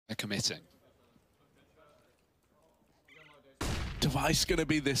They're committing. dev1ce going to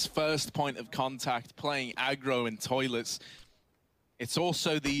be this first point of contact, playing aggro in toilets. It's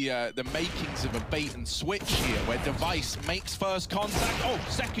also the makings of a bait and switch here, where dev1ce makes first contact. Oh,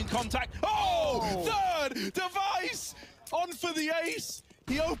 second contact. Oh, third! dev1ce on for the ace.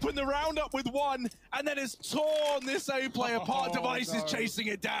 He opened the round up with one, and then has torn this A play apart. dev1ce is chasing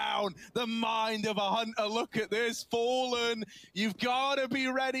it down. The mind of a hunter. Look at this, Fallen. You've got to be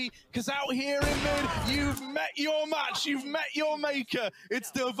ready, because out here in mid, you've met your match. You've met your maker.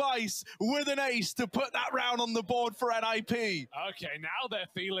 It's dev1ce with an ace to put that round on the board for NIP. Okay, now they're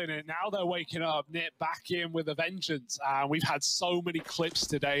feeling it. Now they're waking up. Nip back in with a vengeance. We've had so many clips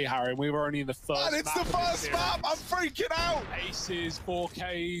today, Harry, and we were only in the first And it's the first map. I'm freaking out. Aces, 4Ks,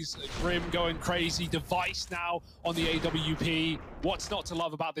 Grim going crazy. dev1ce now on the AWP. What's not to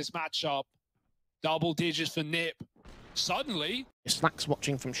love about this matchup? Double digits for Nip. Suddenly, Slack's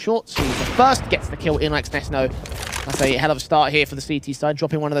watching from short, so he's the first, gets the kill in like Nesno. That's a hell of a start here for the CT side,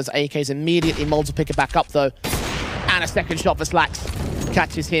 dropping one of those AKs immediately. Mold to pick it back up though. And a second shot for Slacks.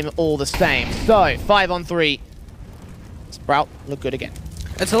 Catches him all the same. So, 5 on 3. Sprout look good again.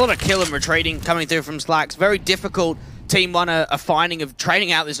 It's a lot of kill and retreating coming through from Slacks. Very difficult. Team 1 are finding of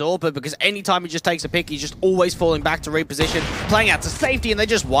trading out this AWP, because anytime he just takes a pick, he's just always falling back to reposition, playing out to safety, and they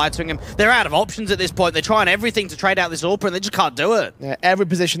just wide swing him. They're out of options at this point. They're trying everything to trade out this AWP, and they just can't do it. Yeah, every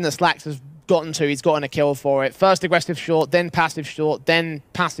position that Slacks has gotten to, he's gotten a kill for it. First aggressive short, then passive short, then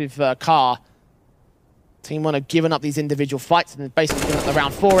passive car. Team 1 have given up these individual fights and basically given up the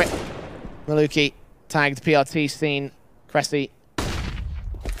round for it. Maluki tagged, PRT seen, Cressy.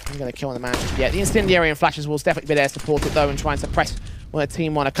 I'm going to kill on the man. Yeah, the incendiary and flashes will definitely be there to support it though, and try and suppress where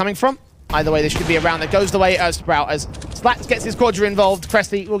Team 1 are coming from. Either way, this should be a round that goes the way of Sprout, as Slacks gets his quadra involved.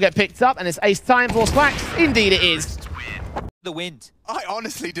 Cressy will get picked up, and it's ace time for Slacks. Indeed it is. The wind. I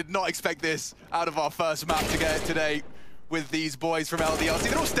honestly did not expect this out of our first map to get today with these boys from LDLC.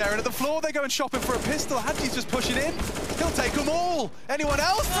 They're all staring at the floor. They're going shopping for a pistol. Hadji's just pushing in. He'll take them all. Anyone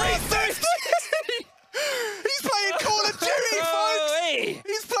else? 350! He's playing Call of Duty, folks!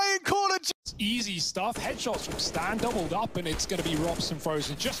 He's playing Call of Duty! easy stuff. Headshots from Stan doubled up, and it's going to be ropz and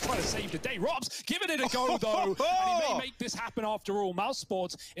Frozen just trying to save the day. ropz giving it a go, though, and he may make this happen after all.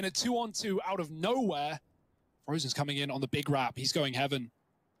 Mousesports in a 2-on-2 out of nowhere. Frozen's coming in on the big wrap. He's going heaven.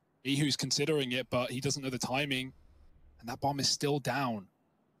 Ehu's considering it, but he doesn't know the timing. And that bomb is still down.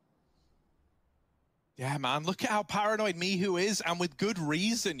 Yeah, man, look at how paranoid Mihu is, and with good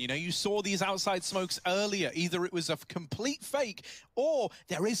reason. You know, you saw these outside smokes earlier. Either it was a complete fake, or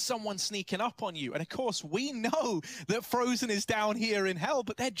there is someone sneaking up on you. And of course, we know that Frozen is down here in hell,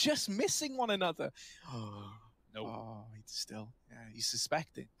 but they're just missing one another. Oh, no. Oh, he's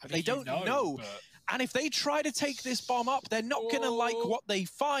suspecting. They don't know. But... And if they try to take this bomb up, they're not going to like what they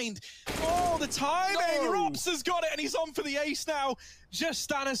find. Oh, the timing! No. ropz has got it, and he's on for the ace now. Just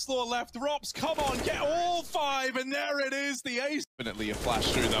Stanislaw left. ropz, come on, get all 5, and there it is, the ace. Definitely a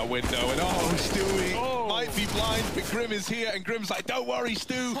flash through that window, and Stewie might be blind, but Grim is here, and Grim's like, don't worry,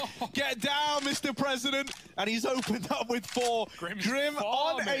 Stu, get down, Mr. President. And he's opened up with 4. Grim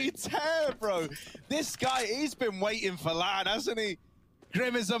on a tear, bro. This guy, he's been waiting for LAN, hasn't he?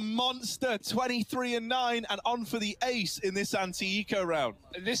 Grim is a monster, 23-9, and on for the ace in this anti-eco round.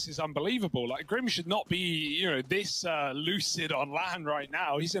 This is unbelievable. Like, Grim should not be, you know, this lucid on LAN right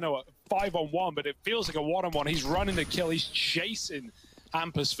now. He's in a 5-on-1, but it feels like a 1-on-1. He's running the kill. He's chasing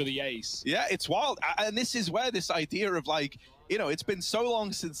Hampus for the ace. Yeah, it's wild. And this is where this idea of, like, you know, it's been so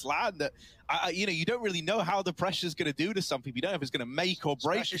long since LAN that, you know, you don't really know how the pressure's going to do to some people. You don't know if it's going to make or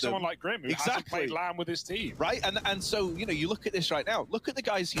break Especially someone like Grim, who hasn't played LAN with his team. Right, and so, you know, you look at this right now. Look at the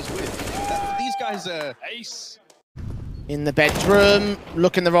guys he's with. These guys are... Ace. In the bedroom,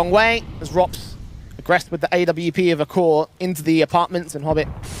 looking the wrong way, as ropz aggressed with the AWP of a core into the apartments, and Hobbit,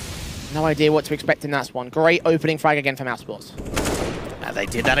 no idea what to expect in that one. Great opening frag again for Mousesports. They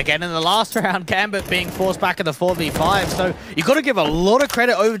did that again in the last round, Gambit being forced back in the 4v5. So you've got to give a lot of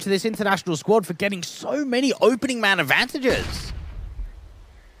credit over to this international squad for getting so many opening man advantages.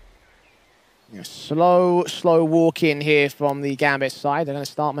 Slow walk in here from the Gambit side. They're going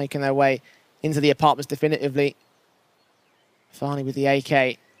to start making their way into the apartments definitively. Finally with the AK.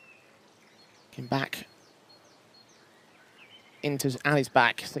 Getting back into Ali's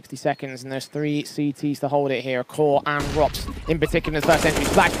back, 60 seconds, and there's 3 CTs to hold it here. Core and ropz in particular. The first entry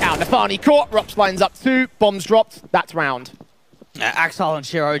flagged out. Nafani caught. ropz lines up 2. Bombs dropped. That's round. Axel and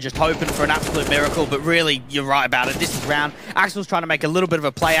Shiro just hoping for an absolute miracle, but really, you're right about it. This is round. Axel's trying to make a little bit of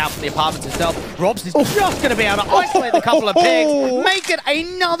a play out from the apartments itself. ropz is just going to be able to isolate a couple of pigs, make it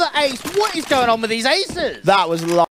another ace. What is going on with these aces? That was